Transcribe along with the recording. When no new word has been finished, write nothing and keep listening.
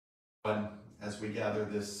As we gather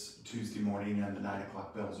this Tuesday morning and the 9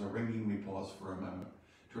 o'clock bells are ringing, we pause for a moment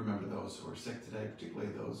to remember those who are sick today,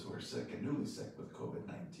 particularly those who are sick and newly sick with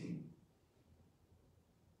COVID-19.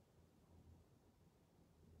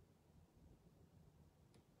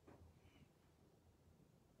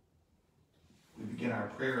 We begin our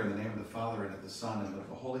prayer in the name of the Father, and of the Son, and of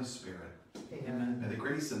the Holy Spirit. Amen. May the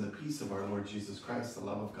grace and the peace of our Lord Jesus Christ, the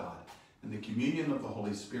love of God, and the communion of the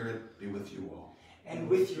Holy Spirit be with you all. And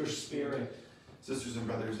with your spirit. Sisters and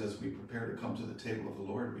brothers, as we prepare to come to the table of the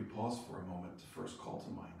Lord, we pause for a moment to first call to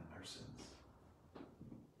mind our sins.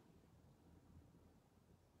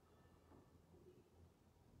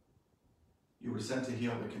 You were sent to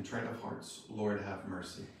heal the contrite of hearts. Lord, have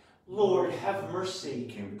mercy. Lord, have mercy.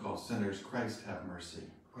 You came to call sinners. Christ, have mercy.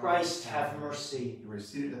 Christ, have mercy. You are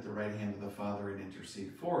seated at the right hand of the Father and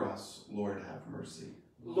intercede for us. Lord, have mercy.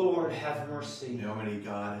 Lord, have mercy. May Almighty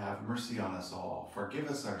God have mercy on us all, forgive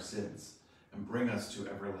us our sins, and bring us to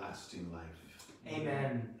everlasting life.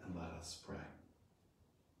 Amen. And let us pray.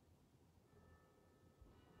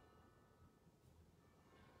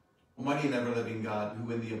 Almighty and ever-living God,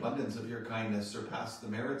 who in the abundance of your kindness surpass the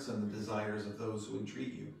merits and the desires of those who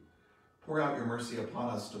entreat you, pour out your mercy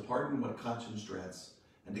upon us to pardon what conscience dreads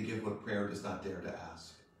and to give what prayer does not dare to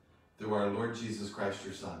ask. Through our Lord Jesus Christ,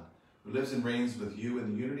 your Son, who lives and reigns with you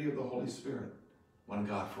in the unity of the Holy Spirit, one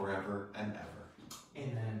God forever and ever.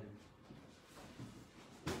 Amen.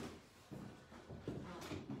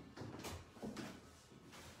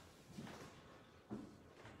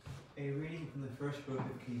 A reading from the first book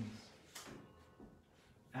of Kings.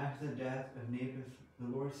 After the death of Naboth, the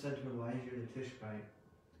Lord said to Elijah the Tishbite,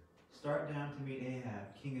 "Start down to meet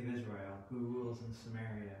Ahab, king of Israel, who rules in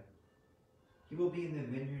Samaria. He will be in the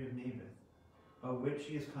vineyard of Naboth, of which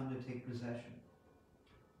he has come to take possession.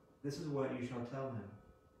 This is what you shall tell him.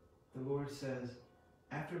 The Lord says,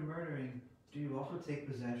 after murdering, do you also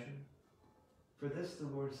take possession? For this the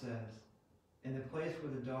Lord says, in the place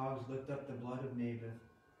where the dogs licked up the blood of Naboth,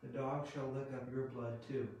 the dogs shall lick up your blood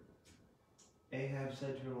too." Ahab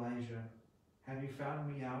said to Elijah, "Have you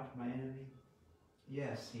found me out, my enemy?"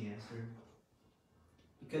 "Yes," he answered,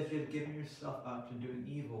 "because you have given yourself up to doing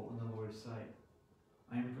evil in the Lord's sight.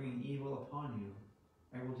 I am bringing evil upon you.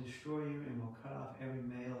 I will destroy you and will cut off every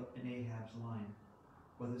male in Ahab's line,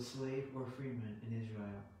 whether slave or freeman in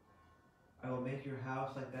Israel. I will make your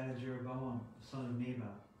house like that of Jeroboam, son of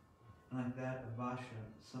Nebat, and like that of Baasha,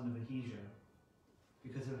 son of Ahijah,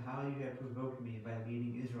 because of how you have provoked me by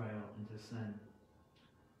leading Israel into sin."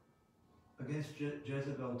 Against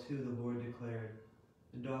Jezebel too the Lord declared,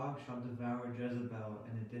 "The dog shall devour Jezebel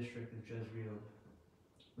in the district of Jezreel.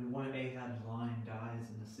 When one of Ahab's line dies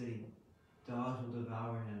in the city, dogs will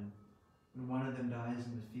devour him. When one of them dies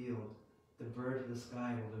in the field, the birds of the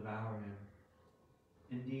sky will devour him.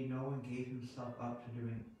 Indeed, no one gave himself up to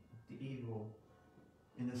doing the evil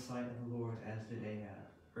in the sight of the Lord as did Ahab,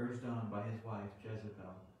 urged on by his wife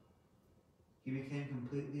Jezebel. He became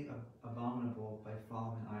completely abominable by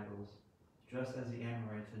following idols, just as the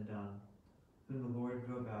Amorites had done, whom the Lord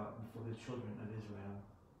drove out before the children of Israel."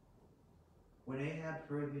 When Ahab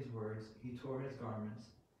heard these words, he tore his garments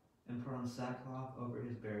and put on sackcloth over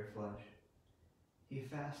his bare flesh. He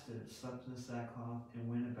fasted, slept in the sackcloth, and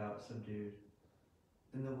went about subdued.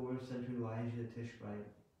 Then the Lord said to Elijah the Tishbite,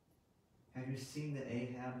 "Have you seen that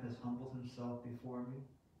Ahab has humbled himself before me?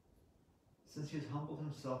 Since he has humbled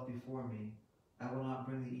himself before me, I will not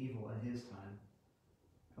bring the evil at his time.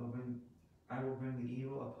 I will bring the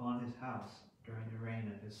evil upon his house during the reign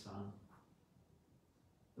of his son."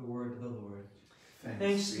 The word of the Lord.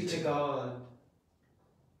 Thanks be to God.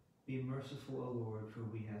 Be merciful, O Lord, for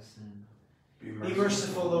we have sinned. Be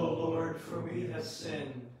merciful, O Lord, for we have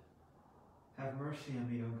sinned. Have mercy on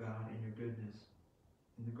me, O God, in your goodness.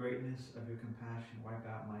 In the greatness of your compassion, wipe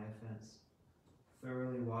out my offense.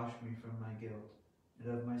 Thoroughly wash me from my guilt, and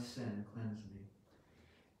of my sin cleanse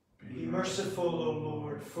me. Be merciful, O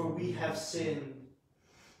Lord, for we have sinned.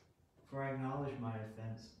 For I acknowledge my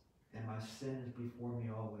offense, and my sin is before me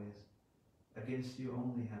always. Against you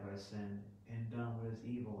only have I sinned, and done what is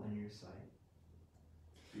evil in your sight.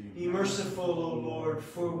 Be merciful, O Lord,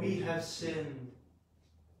 for we have sinned.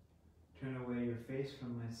 Turn away your face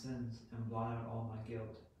from my sins, and blot out all my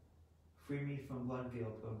guilt. Free me from blood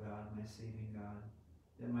guilt, O God, my saving God,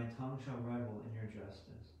 that my tongue shall revel in your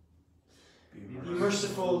justice. Be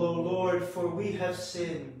merciful, O Lord, for we have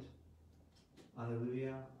sinned.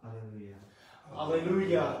 Alleluia, alleluia.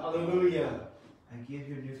 Alleluia, alleluia. I give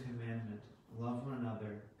you a new commandment. Love one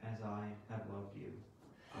another as I have loved you.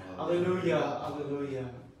 Alleluia,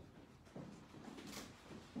 alleluia.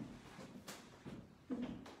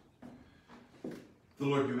 The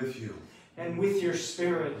Lord be with you. And with your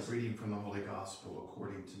spirit. A reading from the Holy Gospel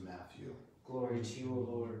according to Matthew. Glory to you,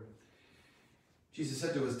 O Lord. Jesus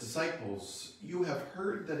said to his disciples, "You have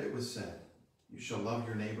heard that it was said, 'You shall love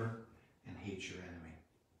your neighbor and hate your enemy.'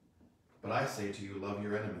 But I say to you, love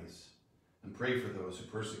your enemies and pray for those who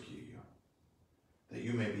persecute you, that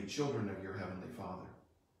you may be children of your heavenly Father.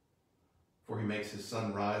 For he makes his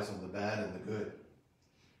sun rise on the bad and the good,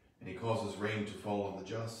 and he causes rain to fall on the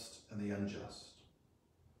just and the unjust.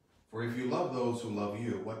 For if you love those who love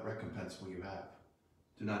you, what recompense will you have?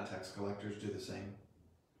 Do not tax collectors do the same?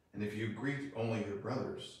 And if you greet only your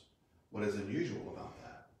brothers, what is unusual about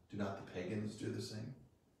that? Do not the pagans do the same?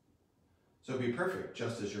 So be perfect,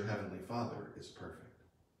 just as your heavenly Father is perfect."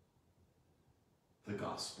 The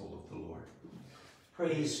Gospel of the Lord.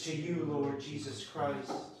 Praise to you, Lord Jesus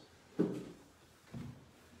Christ.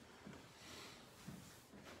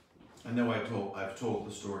 I know I've told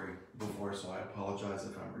the story before, so I apologize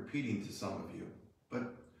if I'm repeating to some of you.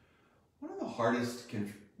 But one of the hardest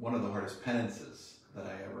penances that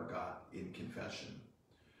I ever got in confession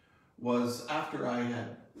was after I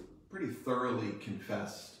had pretty thoroughly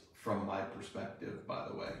confessed from my perspective, by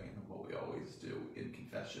the way, what we always do in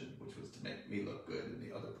confession, which was to make me look good and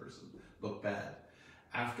the other person look bad.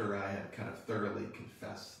 After I had kind of thoroughly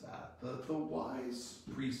confessed that, the wise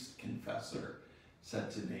priest confessor said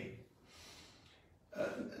to me,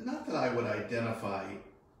 not that I would identify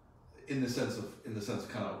in the sense of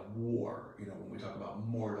kind of war, when we talk about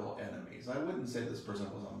mortal enemies. I wouldn't say this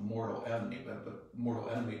person was a mortal enemy,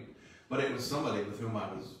 but it was somebody with whom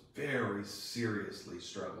I was very seriously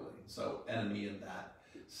struggling. So enemy in that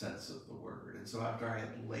sense of the word. And so after I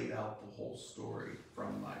had laid out the whole story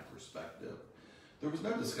from my perspective, there was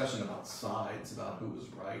no discussion about sides, about who was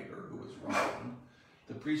right or who was wrong.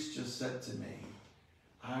 The priest just said to me,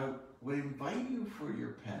 "I would invite you for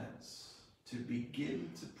your penance to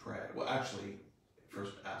begin to pray." Well, actually,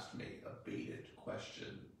 first asked me a baited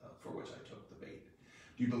question for which I took the bait.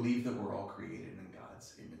 "Do you believe that we're all created in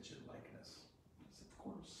God's image and likeness?" I said, "Of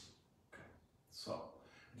course." Okay. So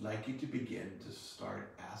I'd like you to begin to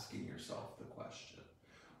start asking yourself the question,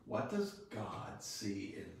 what does God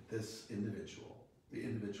see in this individual, the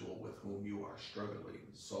individual with whom you are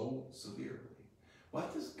struggling so severely?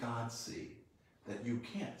 What does God see that you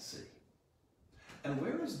can't see? And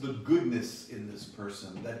where is the goodness in this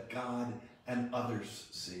person that God and others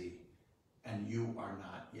see and you are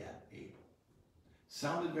not yet able?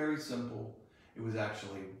 Sounded very simple. It was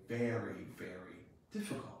actually very, very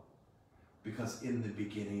difficult, because in the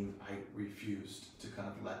beginning I refused to kind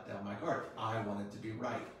of let down my guard. I wanted to be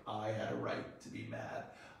right. I had a right to be mad.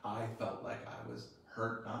 I felt like I was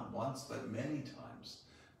hurt not once but many times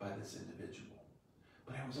by this individual.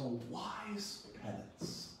 But it was a wise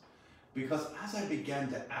penance, because as I began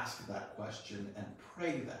to ask that question and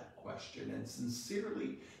pray that question and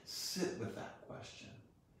sincerely sit with that question,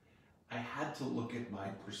 I had to look at my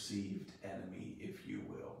perceived enemy, if you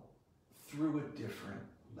will, through a different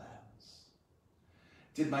lens.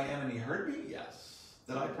 Did my enemy hurt me? Yes.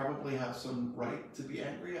 Did I probably have some right to be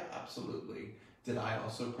angry? Absolutely. Did I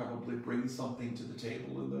also probably bring something to the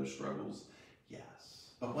table in those struggles? Yes.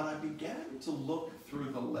 But when I began to look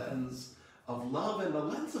through the lens of love and the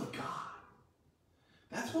lens of God,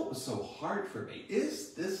 that's what was so hard for me.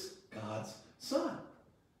 Is this God's son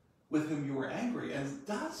with whom you were angry? And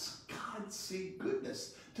does God see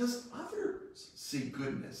goodness? Does others see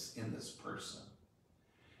goodness in this person?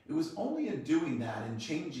 It was only in doing that and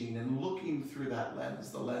changing and looking through that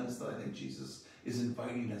lens, the lens that I think Jesus is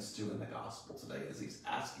inviting us to in the gospel today, as he's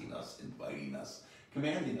asking us, inviting us,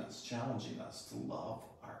 commanding us, challenging us to love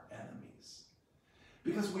our enemies.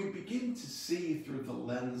 Because we begin to see through the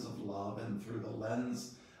lens of love and through the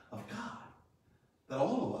lens of God that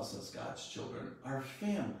all of us as God's children are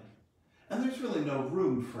family. And there's really no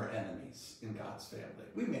room for enemies in God's family.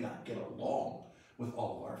 We may not get along with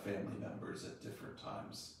all of our family members at different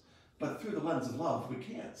times, but through the lens of love, we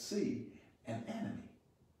can't see an enemy.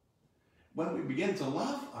 When we begin to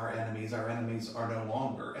love our enemies are no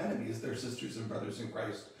longer enemies. They're sisters and brothers in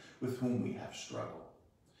Christ with whom we have struggled.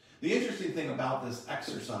 The interesting thing about this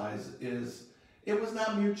exercise is it was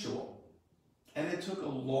not mutual. And it took a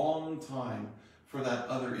long time for that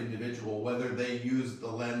other individual, whether they used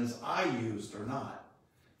the lens I used or not,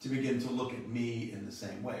 to begin to look at me in the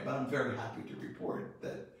same way. But I'm very happy to report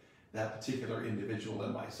that that particular individual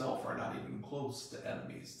and myself are not even close to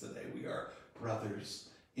enemies today. We are brothers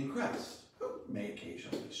in Christ, who may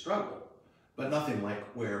occasionally struggle, but nothing like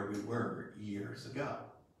where we were years ago,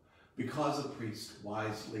 because a priest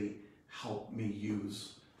wisely helped me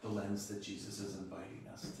use the lens that Jesus is inviting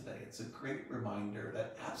us today. It's a great reminder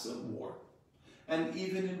that absent war, And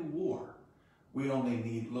even in war, we only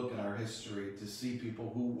need look at our history to see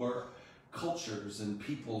people who were cultures and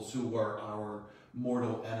peoples who were our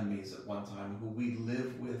mortal enemies at one time, who we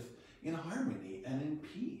live with in harmony and in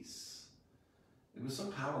peace. It was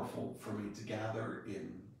so powerful for me to gather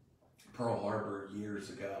in Pearl Harbor years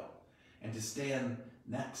ago and to stand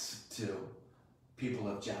next to people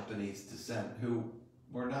of Japanese descent who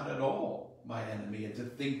were not at all my enemy, and to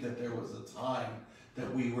think that there was a time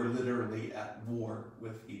that we were literally at war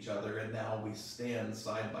with each other, and now we stand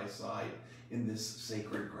side by side in this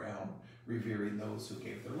sacred ground, revering those who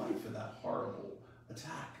gave their life in that horrible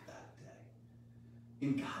attack that day.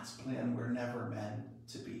 In God's plan, we're never meant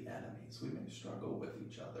to be enemies. We may struggle with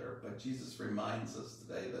each other, but Jesus reminds us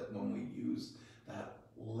today that when we use that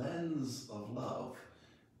lens of love,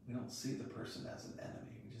 we don't see the person as an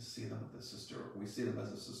enemy. We just see them as a sister. We see them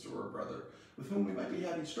as a sister or a brother with whom we might be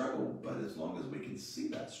having struggle, but as long as we can see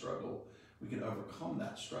that struggle, we can overcome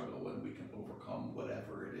that struggle, and we can overcome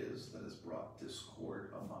whatever it is that has brought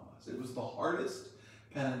discord among us. It was the hardest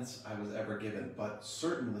penance I was ever given, but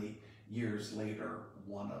certainly years later,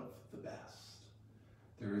 one of the best.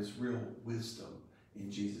 There is real wisdom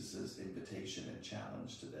in Jesus' invitation and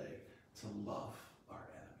challenge today to love our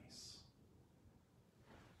enemies.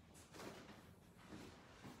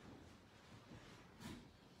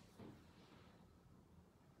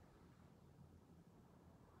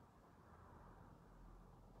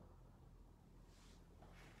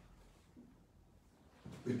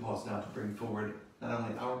 We pause now to bring forward not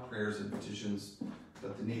only our prayers and petitions,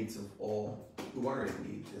 but the needs of all who are in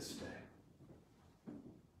need this day.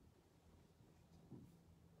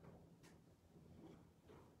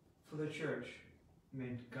 For the Church,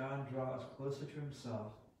 may God draw us closer to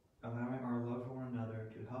himself, allowing our love for one another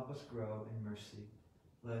to help us grow in mercy.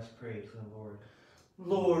 Let us pray to the Lord.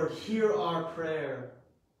 Lord, hear our prayer.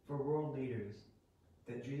 For world leaders,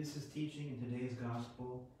 that Jesus' teaching in today's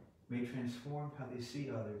gospel may transform how they see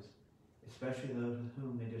others, especially those with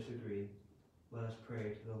whom they disagree. Let us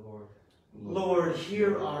pray to the Lord. Lord,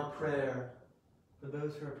 hear our prayer. For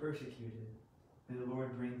those who are persecuted, may the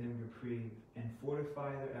Lord bring them reprieve and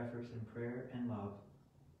fortify their efforts in prayer and love.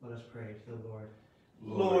 Let us pray to the Lord.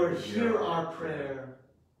 Lord, hear our prayer.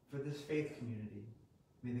 For this faith community,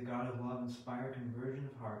 may the God of love inspire conversion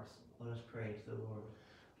of hearts. Let us pray to the Lord.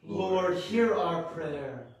 Lord, hear our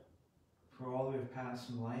prayer. For all who have passed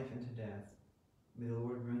from life into death, may the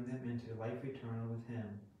Lord bring them into life eternal with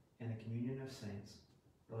him and the communion of saints.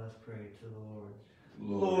 Let us pray to the Lord.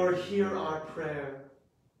 Lord, hear our prayer.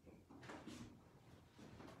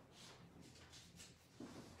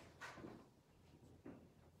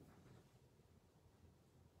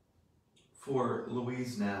 For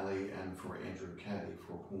Louise Nally and for Andrew Caddy,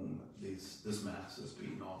 for whom this Mass is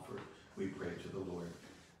being offered, we pray to the Lord.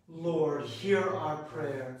 Lord, hear our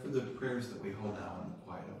prayer. For the prayers that we hold now in the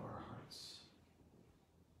quiet of our hearts.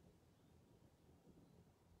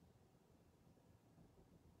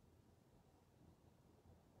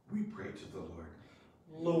 We pray to the Lord.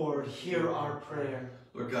 Lord, hear our prayer.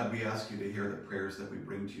 Lord God, we ask you to hear the prayers that we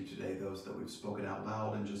bring to you today, those that we've spoken out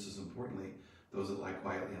loud, and just as importantly, those that lie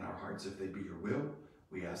quietly in our hearts. If they be your will,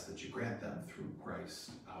 we ask that you grant them through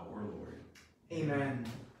Christ our Lord. Amen.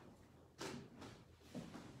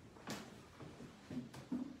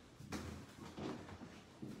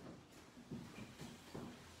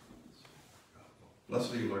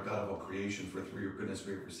 Blessed are you, Lord God of all creation, for through your goodness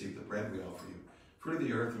we have received the bread we offer you, fruit of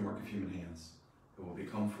the earth and work of human hands. It will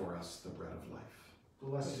become for us the bread of life.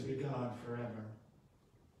 Blessed be God forever.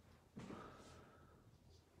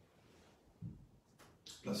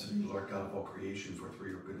 Blessed are you, Lord God of all creation, for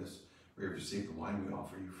through your goodness we have received the wine we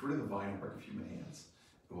offer you, fruit of the vine and work of human hands.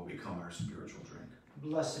 It will become our spiritual drink.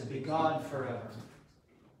 Blessed be God forever.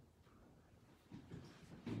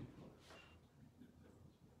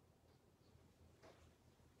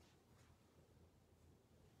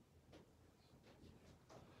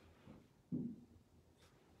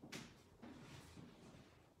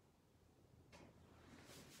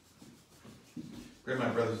 Pray, my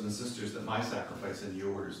brothers and sisters, that my sacrifice and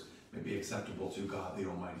yours may be acceptable to God, the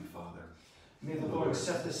Almighty Father. May the Lord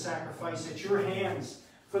accept the sacrifice at your hands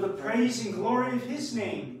for the praise and glory of his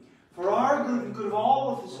name, for our good and good of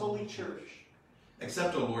all of his holy church.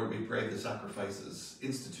 Accept, O Lord, we pray, the sacrifices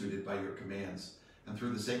instituted by your commands, and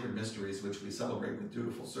through the sacred mysteries which we celebrate with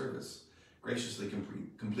dutiful service, graciously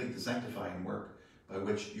complete the sanctifying work by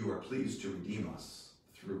which you are pleased to redeem us,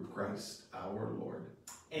 through Christ our Lord.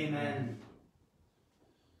 Amen.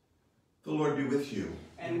 The Lord be with you.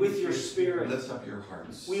 And with your spirit. Lift up your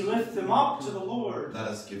hearts. We lift them up to the Lord. Let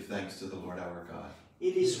us give thanks to the Lord our God.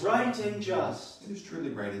 It is right and just. It is truly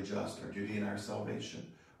right and just, our duty and our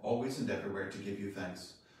salvation, always and everywhere to give you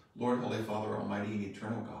thanks. Lord, Holy Father, Almighty and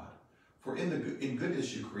eternal God, for in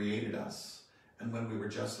goodness you created us, and when we were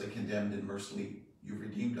justly condemned in mercy, you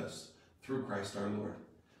redeemed us through Christ our Lord.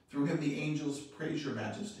 Through him the angels praise your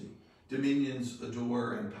majesty, dominions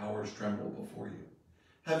adore, and powers tremble before you.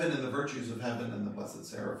 Heaven and the virtues of heaven and the blessed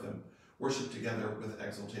seraphim worship together with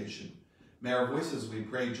exultation. May our voices, we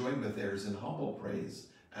pray, join with theirs in humble praise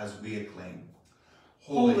as we acclaim.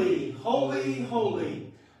 Holy, holy,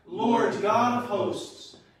 holy, Lord God of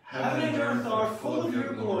hosts, heaven and earth are full of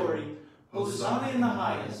your glory. Hosanna in the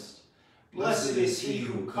highest. Blessed is he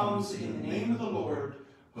who comes in the name of the Lord.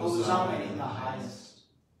 Hosanna in the highest.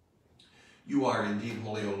 You are indeed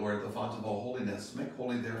holy, O Lord, the font of all holiness. Make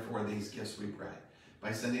holy, therefore, these gifts, we pray,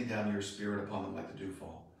 by sending down your Spirit upon them like the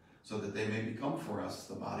dewfall, so that they may become for us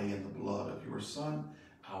the body and the blood of your Son,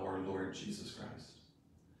 our Lord Jesus Christ.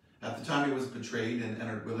 At the time he was betrayed and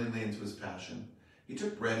entered willingly into his passion, he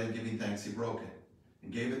took bread and giving thanks, he broke it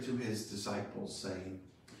and gave it to his disciples, saying,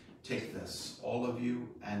 "Take this, all of you,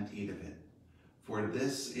 and eat of it, for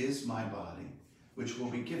this is my body, which will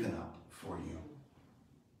be given up for you."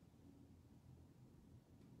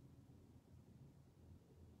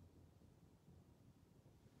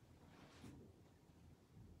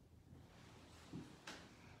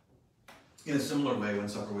 In a similar way, when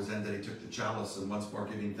supper was ended, he took the chalice and once more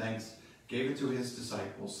giving thanks, gave it to his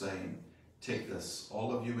disciples, saying, "Take this,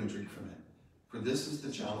 all of you, and drink from it. For this is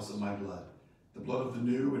the chalice of my blood, the blood of the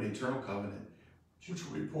new and eternal covenant, which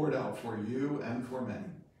will be poured out for you and for many,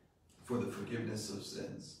 for the forgiveness of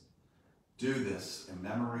sins. Do this in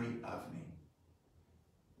memory of me."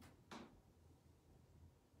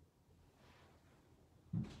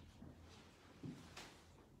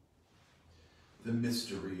 The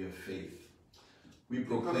mystery of faith. We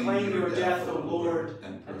Proclaim your death, O Lord,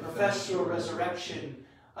 and profess your resurrection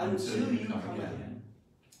until you come again.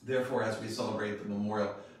 Therefore, as we celebrate the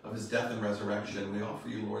memorial of his death and resurrection, we offer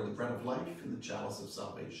you, Lord, the bread of life and the chalice of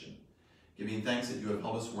salvation, giving thanks that you have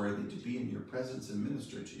held us worthy to be in your presence and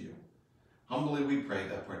minister to you. Humbly we pray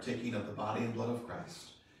that, partaking of the body and blood of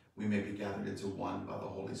Christ, we may be gathered into one by the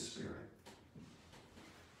Holy Spirit.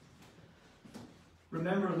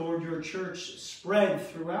 Remember, Lord, your church spread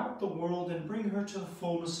throughout the world and bring her to the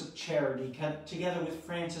fullness of charity, together with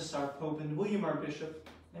Francis, our Pope, and William, our Bishop,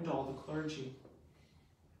 and all the clergy.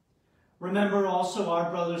 Remember also our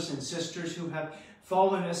brothers and sisters who have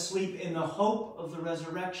fallen asleep in the hope of the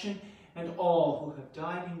resurrection, and all who have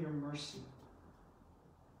died in your mercy.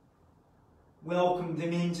 Welcome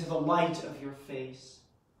them into the light of your face.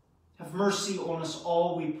 Have mercy on us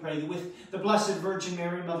all, we pray, with the Blessed Virgin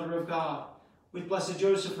Mary, Mother of God, with Blessed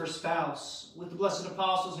Joseph, her spouse, with the blessed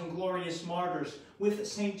apostles and glorious martyrs, with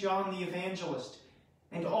St. John the Evangelist,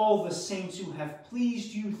 and all the saints who have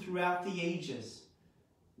pleased you throughout the ages.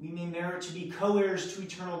 We may merit to be co-heirs to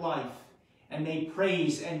eternal life, and may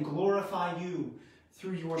praise and glorify you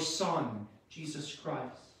through your Son, Jesus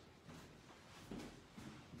Christ.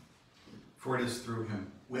 For it is through him,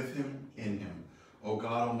 with him, in him, O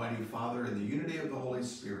God, Almighty Father, in the unity of the Holy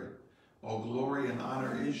Spirit, all glory and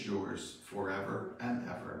honor is yours forever and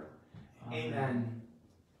ever. Amen.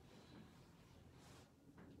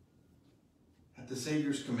 At the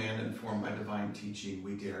Savior's command, informed by divine teaching,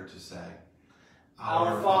 we dare to say,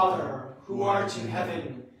 Our Father, who art in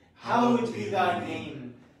heaven, hallowed be thy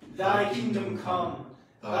name. Thy kingdom come,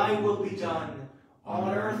 thy will be done,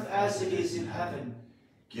 on earth as it is in heaven.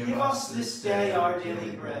 Give us this day our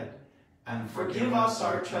daily bread, and forgive us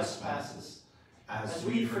our trespasses, as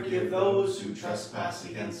we forgive those who trespass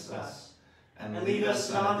against us. And lead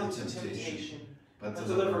us not into temptation, but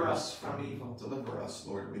deliver us from evil. Deliver us,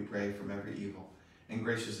 Lord, we pray, from every evil, and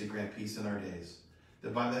graciously grant peace in our days,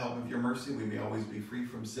 that by the help of your mercy we may always be free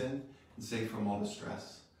from sin and safe from all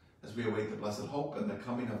distress, as we await the blessed hope and the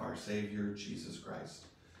coming of our Savior, Jesus Christ.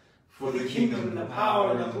 For the kingdom, the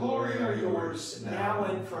power, and the glory are yours, now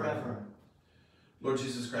and forever. Lord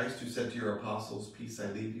Jesus Christ, who said to your apostles, "Peace I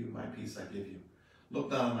leave you, my peace I give you," look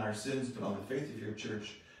not on our sins, but on the faith of your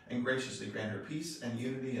church, and graciously grant her peace and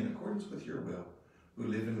unity in accordance with your will, who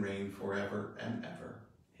live and reign forever and ever.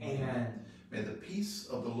 Amen. May the peace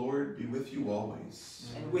of the Lord be with you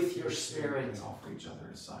always. And with your spirit. And offer each other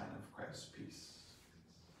a sign of Christ's peace.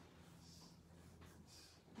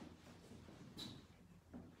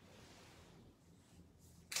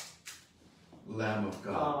 Lamb of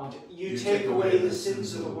God, you take away the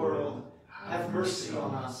sins of the world. Have mercy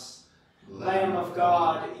on us. Lamb of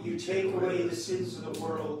God, you take away the sins of the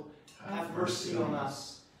world. Have mercy on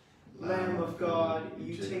us. Lamb of God,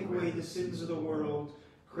 you take away the sins of the world.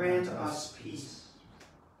 Grant us peace.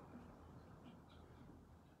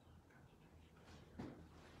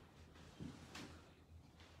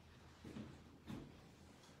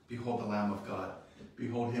 Behold the Lamb of God.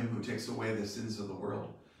 Behold him who takes away the sins of the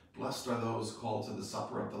world. Blessed are those called to the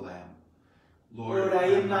supper of the Lamb. Lord, I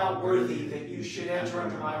am not worthy that you should enter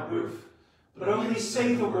under my roof, but only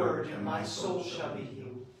say the word, and my soul shall be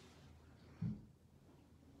healed.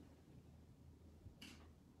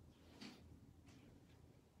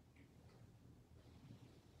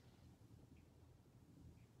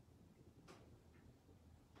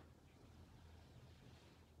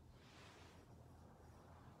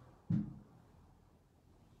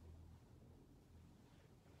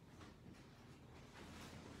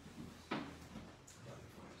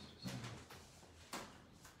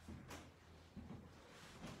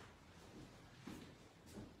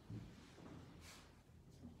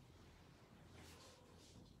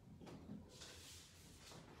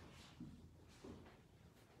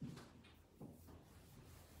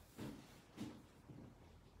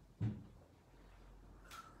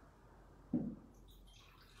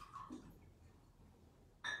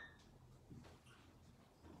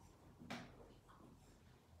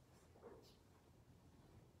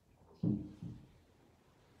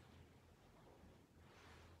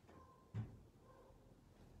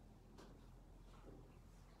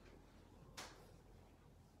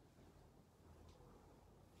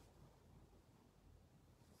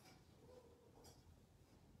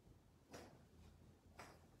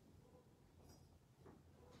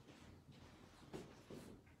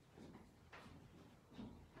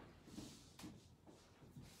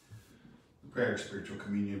 Prayer, spiritual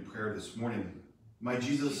communion prayer this morning. My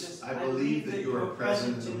Jesus, I believe that you are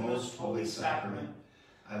present in the most holy sacrament.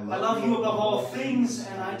 I love you above all things,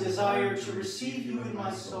 and I desire to receive you in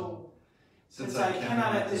my soul. Since I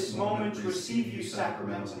cannot at this moment receive you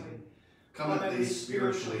sacramentally, come at least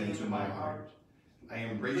spiritually into my heart. I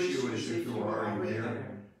embrace you as if you are already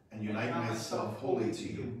there, and unite myself wholly to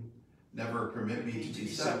you. Never permit me to be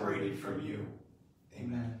separated from you.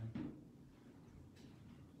 Amen.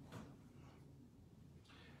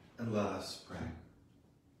 And let us pray.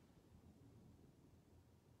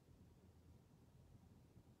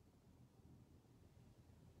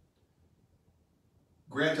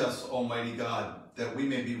 Grant us, Almighty God, that we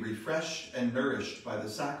may be refreshed and nourished by the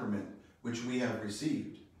sacrament which we have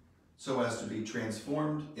received, so as to be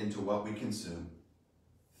transformed into what we consume.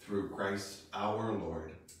 Through Christ our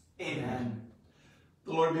Lord. Amen.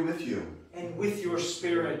 The Lord be with you. And with your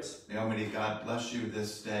spirit. May Almighty God bless you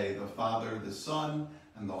this day, the Father, the Son,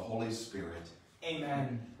 and the Holy Spirit.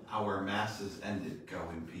 Amen. Our Mass is ended. Go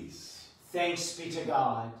in peace. Thanks be to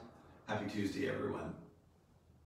God. Happy Tuesday, everyone.